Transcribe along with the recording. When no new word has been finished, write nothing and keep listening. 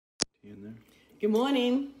in there. Good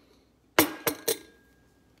morning.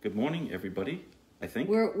 Good morning, everybody. I think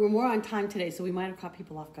We're more on time today, so we might have caught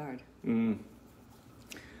people off guard.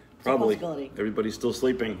 probably possibility. everybody's still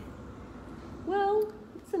sleeping. Well,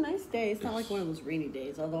 it's a nice day. It's not like one of those rainy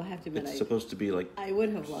days. Although I have to admit, It's supposed to be like I would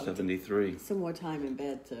have loved 73. some more time in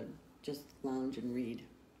bed to just lounge and read.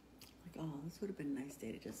 Like, oh, this would have been a nice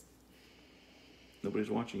day to just. Nobody's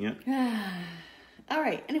watching yet. All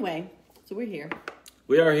right. Anyway, so we're here.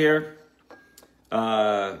 We are here.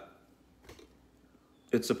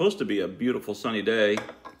 It's supposed to be a beautiful sunny day.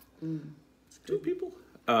 Two people.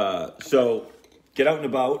 So get out and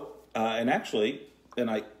about. And actually,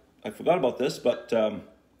 and I forgot about this, but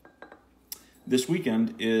this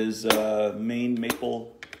weekend is Maine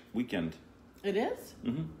Maple Weekend. It is?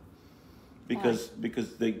 Mm-hmm. Because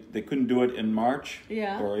they couldn't do it in March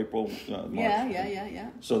or April. March. Yeah.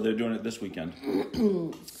 So they're doing it this weekend.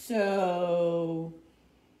 So,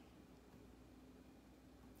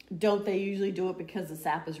 don't they usually do it because the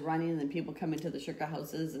sap is running and then people come into the sugar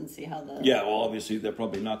houses and see how the... Yeah, well, obviously they're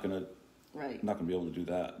probably not going to Right. not going to be able to do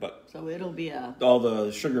that. But So it'll be a... all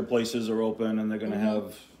the sugar places are open and they're going to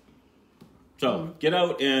have... So get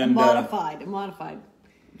out A and... modified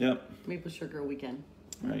Yep, maple sugar weekend.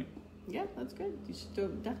 right. Yeah, that's good. You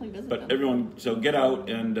should definitely visit But them. everyone, so get out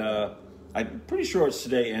and I'm pretty sure it's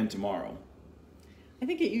today and tomorrow. I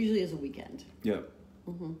think it usually is a weekend. Yeah.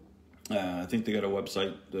 I think they got a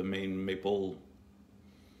website, the Maine Maple...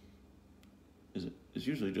 It's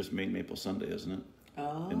usually just Maine Maple Sunday, isn't it?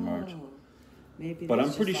 Oh. In March. Maybe But that's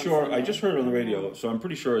I'm pretty just sure, on I Sunday. just heard it on the radio, so I'm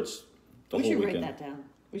pretty sure it's the We whole should weekend. write that down.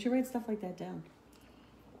 We should write stuff like that down.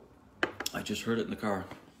 I just heard it in the car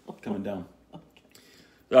coming down.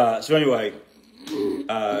 Okay. So anyway,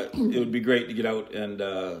 it would be great to get out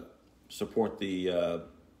and support the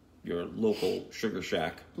your local sugar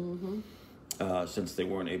shack since they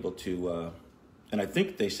weren't able to. And I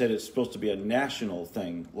think they said it's supposed to be a national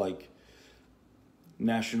thing, like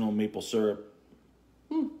national maple syrup.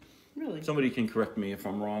 Really? Somebody can correct me if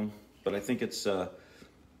I'm wrong, but I think it's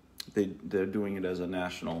they're doing it as a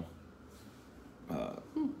national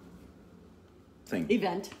thing.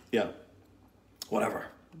 Event. Yeah, whatever.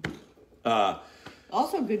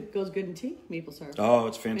 Also goes good in tea, maple syrup. Oh,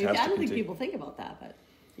 it's I mean, fantastic. I don't think in tea. people think about that, but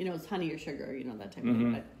it's honey or sugar, that type of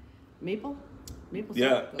thing. But maple Yeah,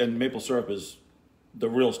 syrup. goes and good. maple syrup is the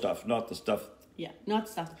real stuff, not the stuff, Yeah, not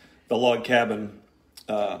stuff. the log cabin.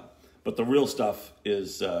 But the real stuff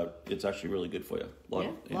is it's actually really good for you. A lot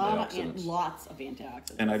of antioxidants. Lots of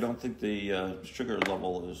antioxidants. And I don't think the sugar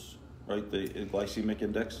level is right. The glycemic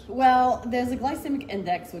index. Well, there's a glycemic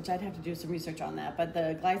index, which I'd have to do some research on that. But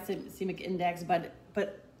the glycemic index, but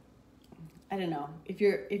I don't know if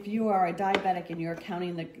you are a diabetic and you're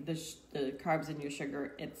counting the carbs in your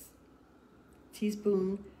sugar, it's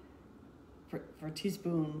teaspoon for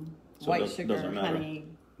teaspoon So white doesn't sugar, matter. honey,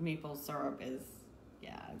 maple syrup is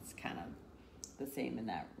it's kind of the same in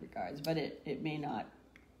that regards. But it may not.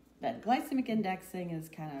 That glycemic index thing is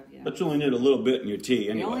kind of But you only need a little bit in your tea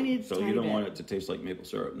anyway. only need a so you tiny don't bit. want it to taste like maple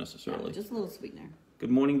syrup necessarily. just a little sweetener. Good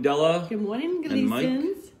morning, Della. Good morning, And Mike?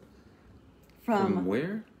 Gleasons. From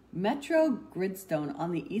where? Metro Gridstone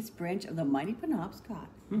on the East Branch of the mighty Penobscot.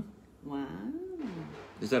 Wow.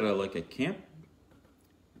 Is that like a camp?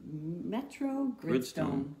 Metro Gridstone.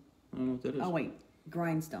 Gridstone. I don't know what that is. Oh, wait.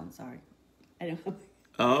 Grindstone, sorry. I don't know.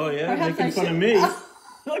 Oh yeah, Perhaps making I fun of should- me.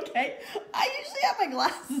 Okay. I usually have my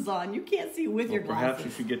glasses on. You can't see with your Perhaps glasses.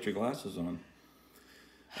 you should get your glasses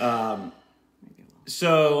on.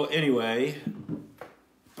 So anyway,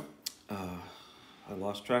 I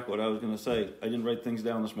lost track of what I was going to say. I didn't write things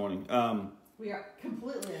down this morning. We are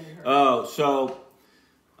completely unheard. Oh, so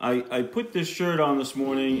I put this shirt on this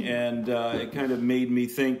morning, and it kind of made me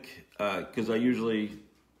think because I usually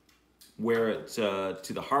wear it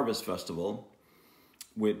to the Harvest Festival,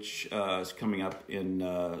 which is coming up in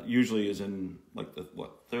usually is in like the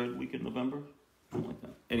third week in November, something like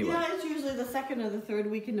that. Anyway. Yeah, it's usually the second or the third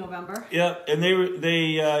week in November. Yeah, and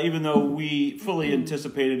they even though we fully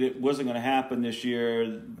anticipated it wasn't going to happen this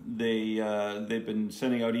year, they've been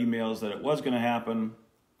sending out emails that it was going to happen.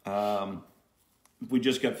 We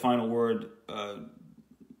just got final word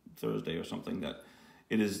Thursday or something that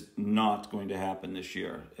it is not going to happen this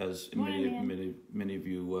year, as many of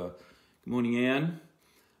you. Good morning, Ann.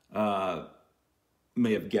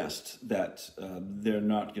 May have guessed that they're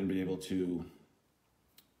not going to be able to.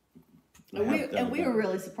 And we were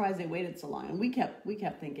really surprised they waited so long, and we kept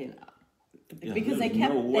thinking Yeah, because they there's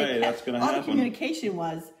kept no way that's gonna all the happen. communication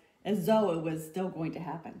was as though it was still going to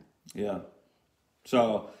happen. Yeah.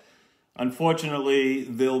 So Unfortunately,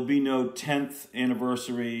 there'll be no 10th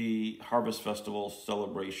anniversary Harvest Festival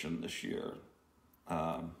celebration this year.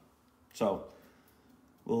 So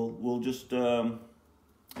we'll just and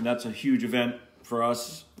that's a huge event for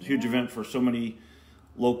us, huge event for so many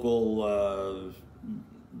local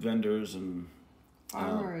vendors and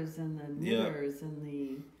farmers and the knitters and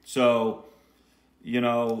the. So,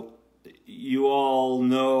 you all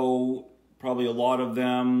know probably a lot of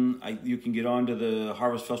them. You can get onto the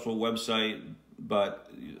Harvest Festival website, but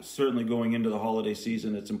certainly going into the holiday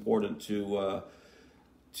season, it's important to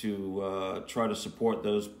try to support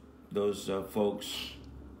those folks,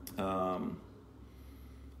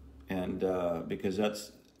 and because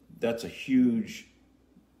that's a huge,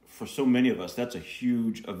 for so many of us, that's a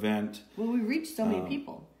huge event. Well, we reached so many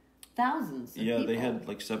people, thousands of people. They had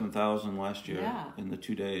like 7,000 last year in the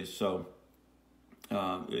 2 days. So,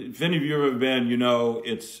 if any of you have ever been,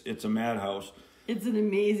 it's a madhouse. It's an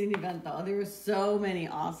amazing event, though. There were so many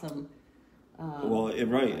awesome.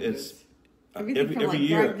 It's everything every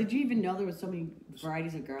year. Did you even know there were so many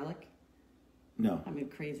varieties of garlic? No. I mean,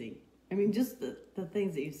 crazy. I mean, just the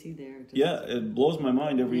things that you see there. It blows my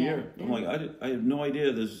mind every year. Yeah. I'm like, I have no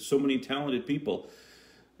idea. There's so many talented people.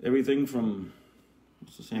 Everything from,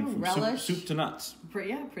 what's the saying, from soup to nuts.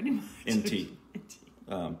 Pretty much. In tea.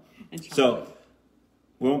 And so,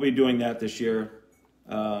 we won't be doing that this year,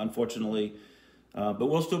 unfortunately. But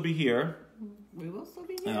we'll still be here. We will still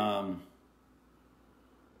be here.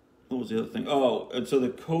 What was the other thing? Oh, and so the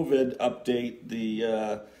COVID update,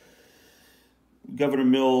 the Governor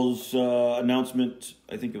Mills announcement,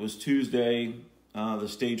 I think it was Tuesday, the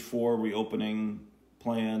stage 4 reopening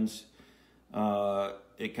plans.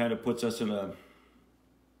 It kind of puts us in a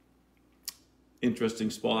interesting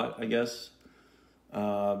spot, I guess,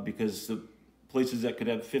 because the places that could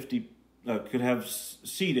have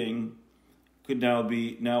seating could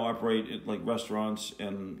now operate like restaurants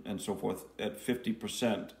and so forth at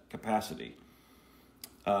 50% capacity.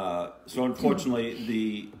 So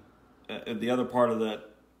unfortunately, the other part of that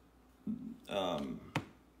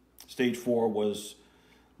stage 4 was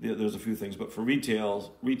there's a few things, but for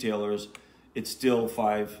retailers, it's still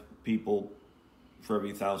 5 people for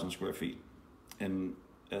every 1,000 square feet, and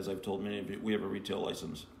as I've told many of you, we have a retail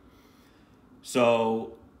license.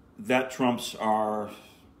 So that trumps our.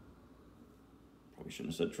 Probably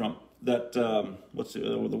shouldn't have said Trump. That what's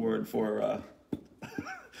the word for?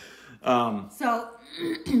 So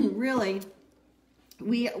really,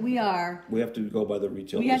 we are. We have to go by the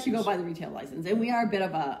retail. We license. have to go by the retail license, and we are a bit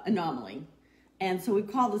of an anomaly. And so we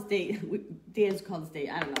called the state. Dan's called the state.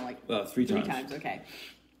 I don't know, like 3 times. 3 times, okay,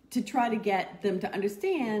 to try to get them to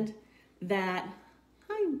understand that.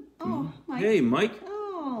 Hi, Mike. Hey, Mike.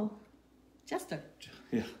 Oh, Chester.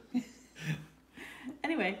 Yeah.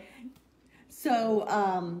 Anyway,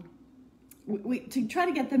 so we to try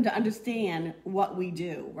to get them to understand what we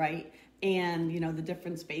do, right? And the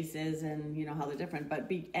different spaces, and how they're different.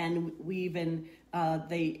 But and we even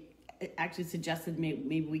they actually suggested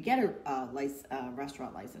maybe we get a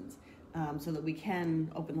restaurant license, so that we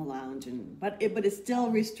can open the lounge, but it still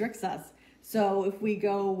restricts us. So if we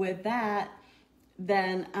go with that,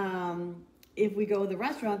 then if we go with the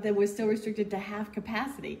restaurant, then we're still restricted to half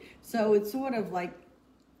capacity. So it's sort of like,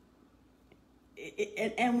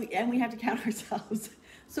 and we have to count ourselves.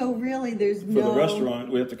 So really, there's For the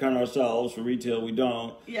restaurant, we have to count ourselves. For retail, we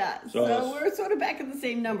don't. Yeah, so we're sort of back at the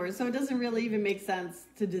same numbers. So it doesn't really even make sense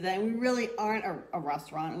to do that. And we really aren't a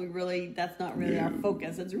restaurant. That's not really our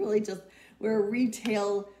focus. It's really just, we're a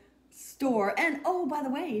retail store. And by the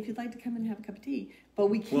way, if you'd like to come and have a cup of tea, but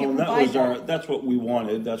we can't provide that. That's what we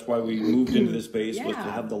wanted. That's why we moved into this space, was to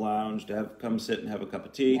have the lounge, to come sit and have a cup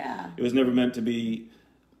of tea. Yeah. It was never meant to be,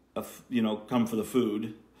 come for the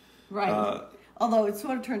food. Right. Although it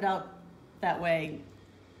sort of turned out that way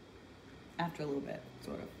after a little bit,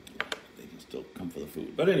 sort of. They can still come for the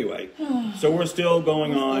food. But anyway, so we're still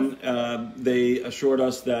going on. They assured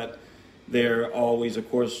us that they're always, of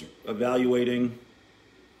course, evaluating.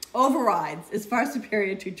 Overrides is far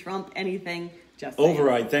superior to trump anything. Just saying.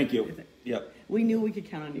 Override, thank you. Yep. We knew we could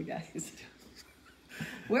count on you guys.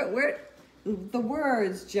 we're the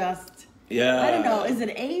words just. Yeah. I don't know. Is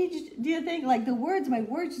it age? Do you think my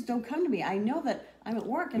words just don't come to me? I know that I'm at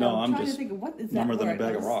work and I'm trying to think of what is that number word. Than a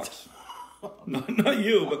bag of rocks. Not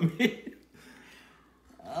you, but me.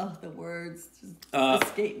 Oh, the words just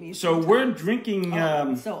escape me. So we're drinking.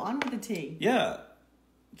 So on with the tea. Yeah.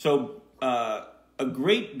 So a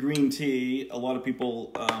great green tea. A lot of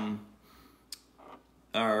people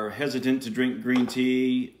are hesitant to drink green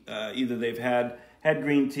tea. Either they've had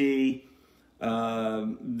green tea.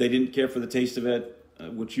 They didn't care for the taste of it,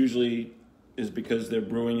 which usually is because they're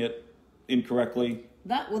brewing it incorrectly.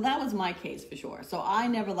 That was my case for sure. So I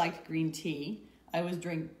never liked green tea. I always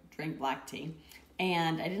drink black tea,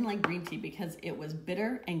 and I didn't like green tea because it was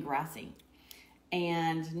bitter and grassy.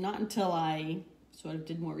 And not until I sort of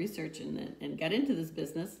did more research and got into this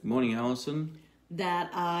business. Morning, Allison. That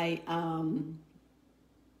I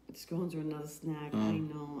just going through another snack. I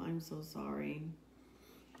know. I'm so sorry.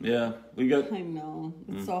 Yeah, we got. I know.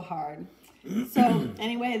 It's so hard. So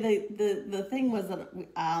anyway, the thing was that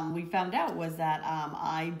we found out was that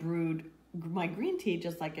I brewed my green tea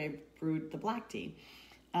just like I brewed the black tea,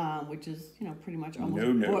 which is pretty much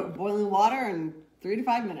almost boiling water in 3 to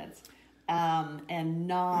 5 minutes, and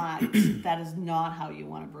not that is not how you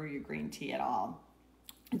want to brew your green tea at all.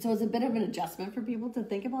 And so it's a bit of an adjustment for people to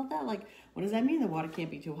think about that. Like, what does that mean? The water can't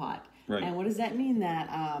be too hot, right? And what does that mean that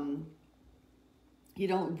you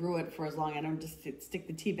don't brew it for as long? I don't just stick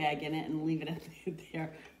the tea bag in it and leave it in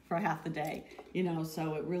there for half the day,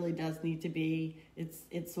 so it really does need to be,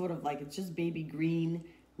 it's sort of like, it's just baby green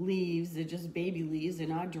leaves. They're just baby leaves. They're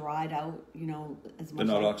not dried out, as much.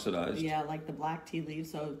 They're not oxidized. Yeah, like the black tea leaves.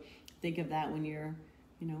 So think of that when you're,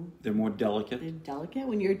 they're more delicate. They're delicate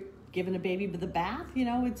when you're giving a baby the bath,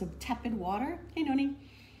 it's a tepid water. Hey, Noni.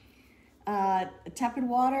 Tepid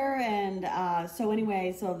water, and so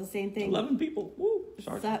anyway, so the same thing. 11 people. Woo!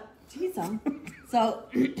 Sorry. So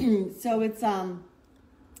it's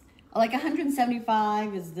like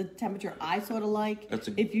 175 is the temperature I sort of like. That's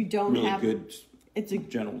a if you don't really have good. It's a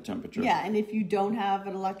general temperature. Yeah, and if you don't have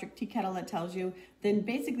an electric tea kettle that tells you, then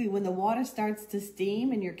basically when the water starts to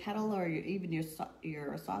steam in your kettle or even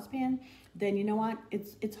your saucepan, then you know what?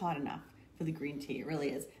 It's hot enough for the green tea. It really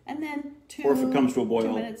is. And then or if it comes to a boil,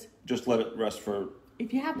 2 minutes, just let it rest for.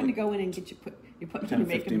 If you happen to go in and get you put 10, your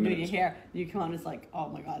makeup and do your minutes. hair, you come on, it's like, oh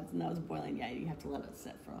my God, and that was boiling. Yeah, you have to let it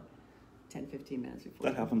sit for 10, 15 minutes before.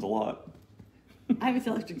 That happens a lot. I have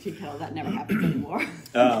an electric tea kettle. That never happens anymore.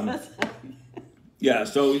 Yeah,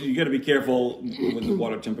 so you got to be careful with the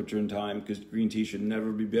water temperature and time, because green tea should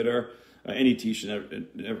never be bitter. Any tea should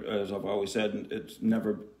never, as I've always said, it's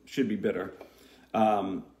never should be bitter.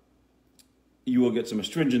 You will get some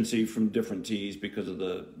astringency from different teas because of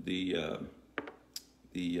the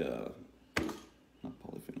not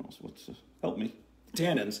polyphenols. Help me?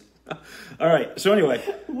 Tannins. All right. So anyway,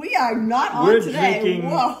 we are not on we're today.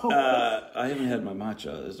 Drinking, Whoa. I haven't had my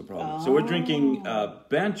matcha. Is the problem? So we're drinking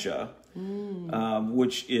Bancha,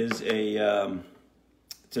 which is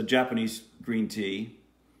it's a Japanese green tea.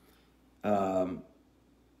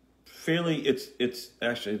 It's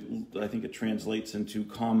actually, I think it translates into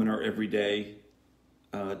common or everyday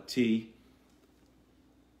tea.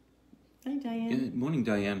 Hi, Diane. Good morning,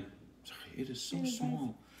 Diane. Sorry, it is so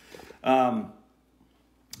small.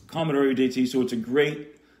 Common or everyday tea, so it's a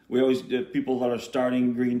great, we always, people that are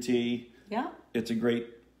starting green tea, Yeah. it's a great,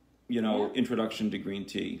 introduction to green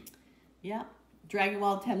tea. Yeah. Dragon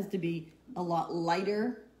Wild tends to be a lot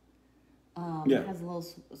lighter. It has a little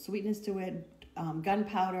sweetness to it.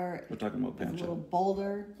 Gunpowder. We're talking about is a Bancha. little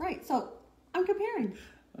bolder. Right. So I'm comparing.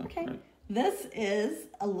 Okay. Right. This is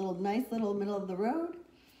a nice little middle of the road.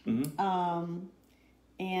 Mm-hmm.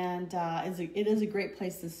 It is a great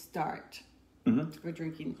place to start for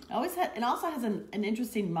drinking. It also has an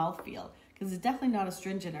interesting mouthfeel because it's definitely not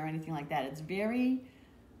astringent or anything like that. It's very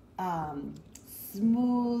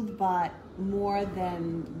smooth, but more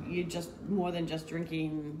than just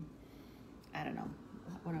drinking. I don't know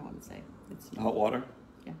what I want to say. It's smooth. Hot water.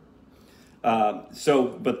 Yeah.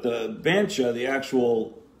 But the Bancha, the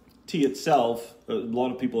actual tea itself, a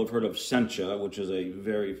lot of people have heard of Sencha, which is a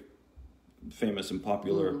very famous and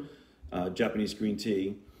popular Japanese green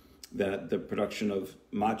tea that the production of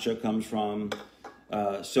matcha comes from.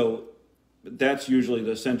 So that's usually,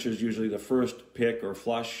 the Sencha is usually the first pick or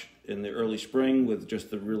flush in the early spring with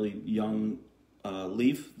just the really young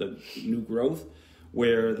leaf, the new growth,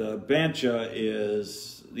 where the Bancha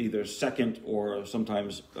is either second or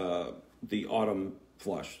sometimes the autumn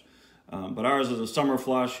flush. But ours is a summer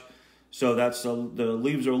flush, so that's the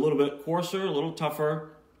leaves are a little bit coarser, a little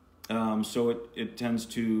tougher, so it tends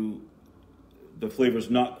to, the flavor's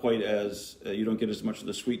not quite as, you don't get as much of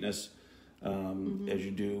the sweetness as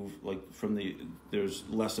you do, like there's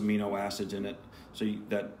less amino acids in it, so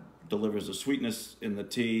that delivers the sweetness in the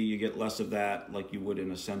tea. You get less of that like you would in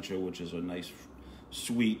a Sencha, which is a nice,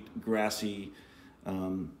 sweet, grassy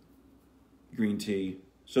green tea.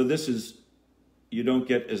 So this is, you don't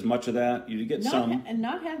get as much of that. You get some. And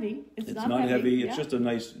not heavy. It's not heavy. Yeah. It's just a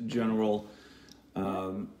nice general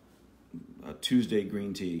Tuesday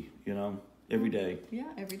green tea, every day.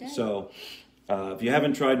 Yeah, every day. So if you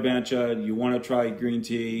haven't tried Bancha, you want to try green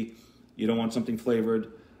tea, you don't want something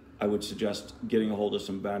flavored, I would suggest getting a hold of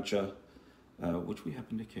some Bancha. which we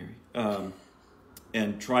happen to carry,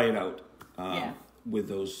 and try it out with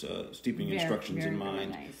those steeping instructions in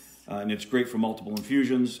mind. Very nice. And it's great for multiple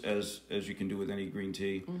infusions, as you can do with any green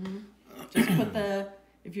tea. Mm-hmm. Just put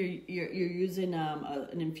if you're using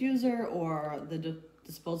an infuser or the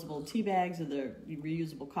disposable tea bags or the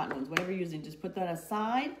reusable cotton ones, whatever you're using, just put that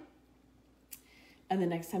aside. And the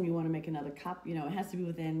next time you want to make another cup, it has to be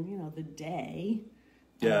within the day.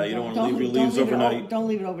 Yeah, you don't want to leave your leaves overnight. Don't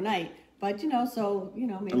leave it overnight. But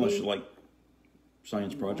maybe unless you like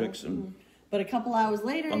science projects and. But a couple hours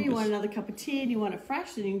later, fungus. You want another cup of tea and you want it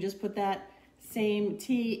fresh, then you can just put that same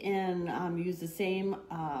tea in, use the same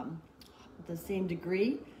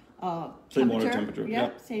degree, same water temperature.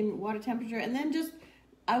 Yep, same water temperature, and then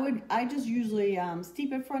I just usually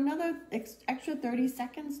steep it for another extra 30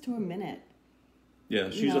 seconds to a minute. Yeah,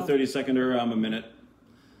 she's a 30-seconder. I'm a minute.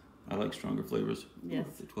 I like stronger flavors. Yes.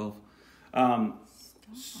 12. I'm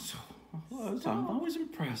always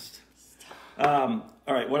impressed. All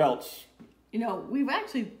right, what else? We've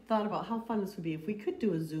actually thought about how fun this would be if we could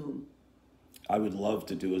do a Zoom. I would love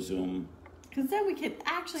to do a Zoom. Because then we could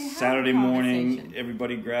actually have Saturday a morning,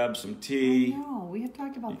 everybody grab some tea. No, we have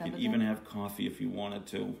talked about that. You could even have coffee if you wanted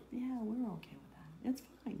to. Yeah, we're okay with that. It's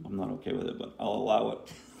fine. I'm not okay with it, but I'll allow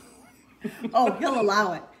it. Oh, he'll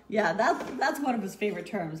allow it. Yeah, that's one of his favorite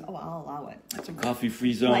terms. Oh, I'll allow it. It's a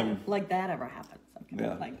coffee-free zone. Like that ever happens. Okay.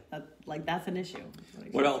 Yeah. Like that's an issue.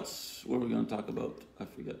 What else? What are we going to talk about? I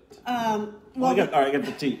forget. I got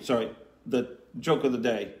the tea. Sorry, the joke of the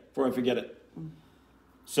day. Before I forget it.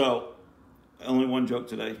 So, only one joke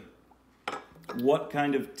today. What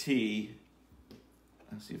kind of tea?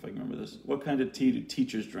 Let's see if I can remember this. What kind of tea do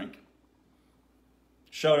teachers drink?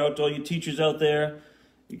 Shout out to all you teachers out there.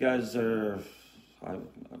 You guys are. I'm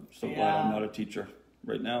so glad I'm not a teacher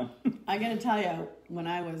right now. I got to tell you, when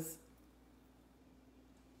I was.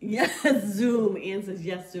 Yes, Zoom. Ann says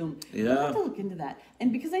yes, Zoom. Yeah. I have to look into that.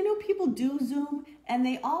 And because I know people do Zoom, and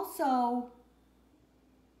they also...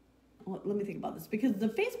 Well, let me think about this. Because the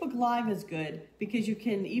Facebook Live is good, because you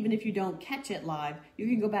can, even if you don't catch it live, you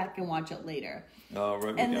can go back and watch it later. Oh,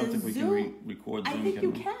 right. And I don't think we can record Zoom. I think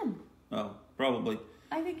you can. Oh, probably.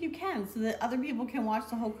 I think you can, so that other people can watch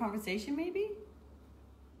the whole conversation, maybe?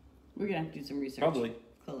 We're going to have to do some research. Probably.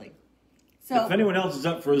 Clearly. So, if anyone else is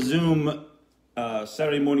up for a Zoom...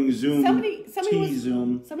 Saturday morning Zoom,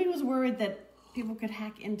 Zoom. Somebody was worried that people could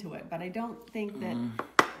hack into it, but I don't think that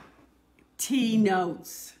tea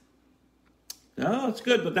notes. No, it's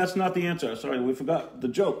good, but that's not the answer. Sorry, we forgot the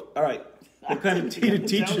joke. All right. What kind of tea do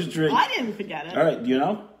teachers drink? I didn't forget it. All right, do you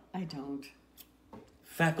know? I don't.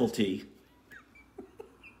 Faculty.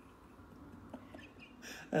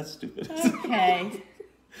 That's stupid. Okay.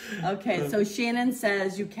 Okay, so Shannon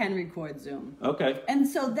says you can record Zoom. Okay. And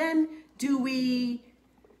so then do we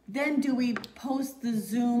post the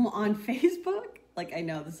Zoom on Facebook? Like, I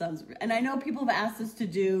know this sounds, and I know people have asked us to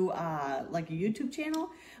do like a YouTube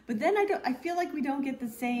channel, but then I feel like we don't get the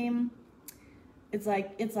same. It's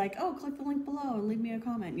like, oh, click the link below and leave me a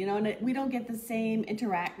comment, and we don't get the same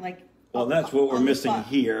Well, that's what we're missing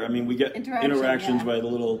here. I mean, we get interactions by the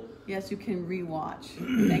little. Yes, you can rewatch.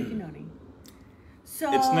 Thank you, Noni.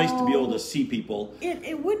 So it's nice to be able to see people.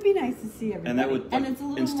 It would be nice to see everybody. And that would, and it's a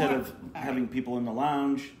little instead more, of having people in the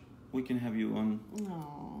lounge, we can have you on.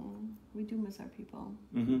 No, we do miss our people.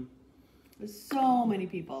 Mm-hmm. There's so many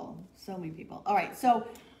people. All right, so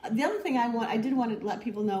the other thing I did want to let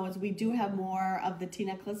people know is we do have more of the tea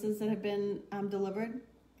necklaces that have been delivered.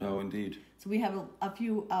 Oh, indeed. So we have a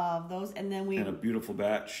few of those, and then and a beautiful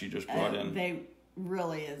batch she just brought in. They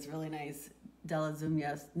really is really nice. Della Zoom,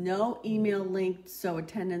 yes. No email linked, so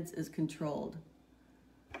attendance is controlled.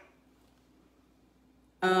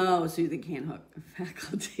 Oh, so they can't hook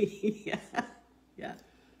faculty. Yeah.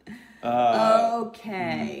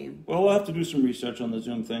 Okay. Well, we'll have to do some research on the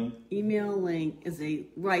Zoom thing. Email link is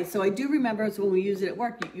right. So I do remember. So when we use it at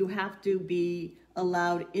work, you have to be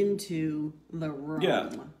allowed into the room.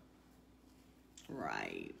 Yeah.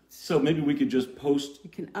 Right. So maybe we could just post. You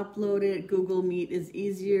can upload it. Google Meet is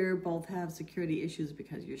easier. Both have security issues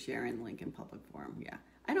because you're sharing the link in public forum. Yeah.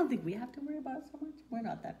 I don't think we have to worry about it so much. We're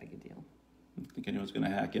not that big a deal. I don't think anyone's going to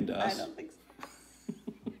hack into us. I don't think so.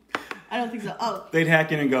 I don't think so. Oh. They'd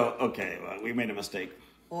hack in and go, okay, well, we made a mistake.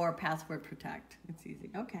 Or password protect. It's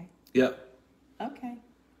easy. Okay. Yep. Okay.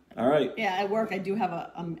 All right. Yeah, at work I do have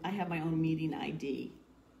I have my own meeting ID.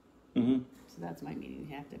 Mm-hmm. So that's my meeting.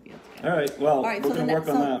 You have to be able to get it. All right. Well, we're going to work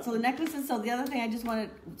on that. So the necklaces. So the other thing I just wanted.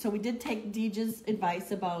 So we did take Deeja's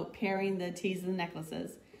advice about pairing the teas and the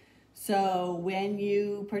necklaces. So when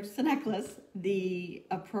you purchase a necklace, the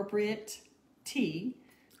appropriate tea.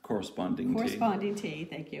 Corresponding tea.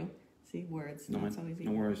 Thank you. See, words, No, not so easy.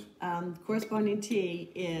 no worries. Corresponding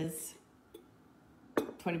tea is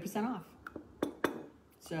 20% off.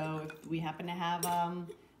 So if we happen to have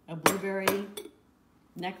a blueberry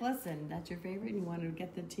necklace and that's your favorite and you want to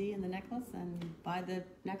get the tea and the necklace and buy the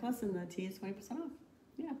necklace and the tea is 20% off.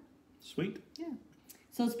 Yeah. Sweet. Yeah.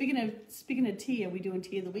 So speaking of tea, are we doing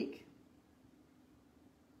tea of the week?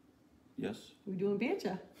 Yes. We're doing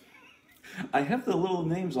bancha. I have the little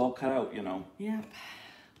names all cut out, you know. Yep.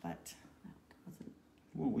 But that wasn't.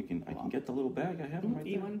 Well, I can get the little bag. I have them right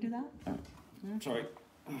You there. want to do that? Sorry.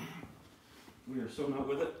 We are so not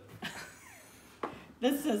with it.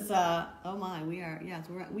 This is oh my, we are, yes,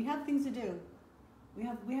 we have things to do. We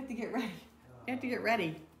have to get ready. We have to get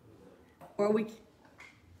ready. Or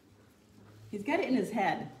he's got it in his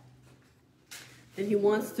head that he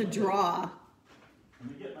wants to draw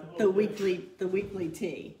the weekly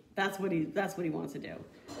tea. That's what he wants to do.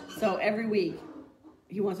 So every week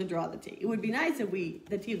he wants to draw the tea. It would be nice if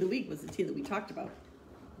the tea of the week was the tea that we talked about.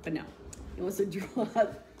 But no. He wants to draw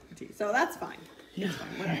the tea. So that's fine. Yeah. It's fine.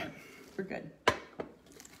 Whatever. We're good.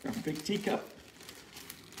 Got a big teacup.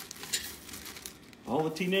 All the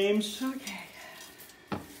tea names. Okay.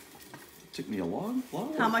 Took me a long.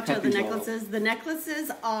 How much are the cut these all out. necklaces? The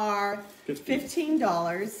necklaces are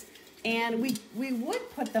 $15, and we would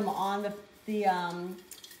put them on the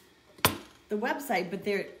website, but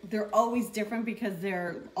they're always different because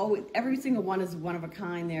every single one is one of a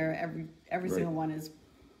kind. Every Right. single one is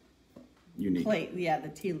Unique. plate. Yeah, the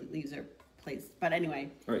tea leaves are placed. But anyway,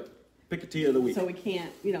 All right. Pick a tea of the week. so we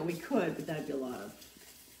can't. We could, but that'd be a lot of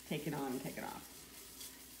taking on and taking off.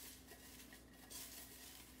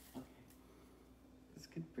 This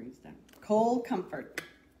could freeze down. Cold Comfort.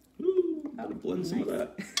 Ooh, gotta blend some of nice.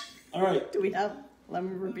 that. All right. Do we have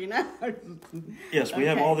lemon verbena? Yes, we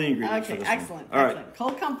have all the ingredients for Okay, this one. excellent. All right. Excellent.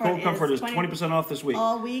 Cold Comfort. Cold Comfort is 20% off this week.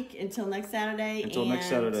 all week until next Saturday. Until next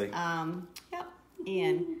Saturday. Yep.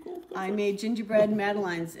 And I made gingerbread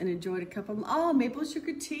madeleines and enjoyed a cup of them. Oh, maple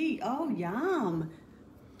sugar tea. Oh, yum.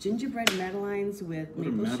 Gingerbread madeleines with What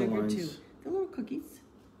are maple sugar madeleines? too. They're little cookies.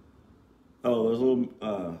 Oh, those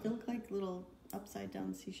little. They look like little upside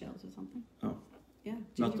down seashells or something. Oh, Yeah.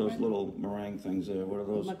 not those gingerbread. little meringue things there. What are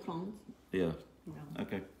those? Macarons. Yeah. No.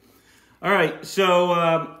 Okay. All right.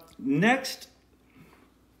 So next,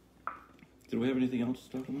 did we have anything else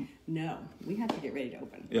to talk about? No, we have to get ready to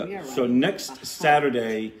open. We Yeah. are So running next behind.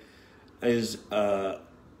 Saturday is an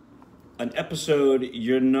episode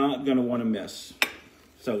you're not going to want to miss.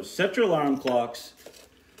 So set your alarm clocks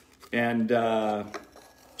and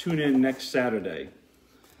tune in next Saturday.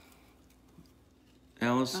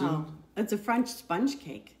 Allison? Oh, it's a French sponge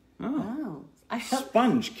cake. Oh. I have.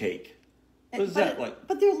 Sponge cake. What is that like?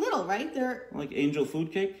 But they're little, right? They're Like angel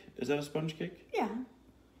food cake? Is that a sponge cake? yeah.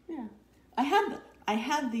 I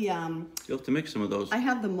had the You'll have to make some of those. I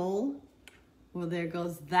have the mole. Well, there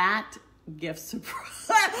goes that gift surprise.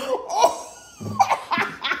 Oh!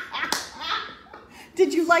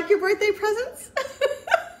 Did you like your birthday presents?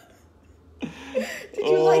 Did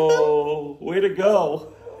you like them? Oh, way to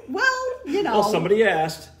go. Well, Well, somebody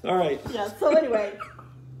asked. All right. Yeah. So anyway,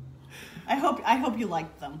 I hope you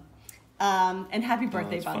liked them. And happy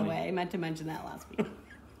birthday, that's by funny. the way. I meant to mention that last week.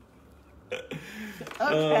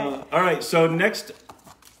 Okay. All right. So next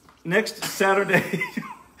Saturday.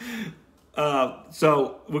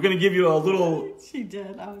 So we're gonna give you a little. She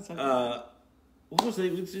did. I was so What was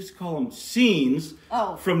it? Let's just call them scenes.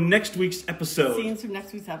 Oh. From next week's episode. scenes from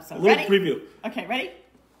next week's episode. A little Ready? preview. Okay, ready?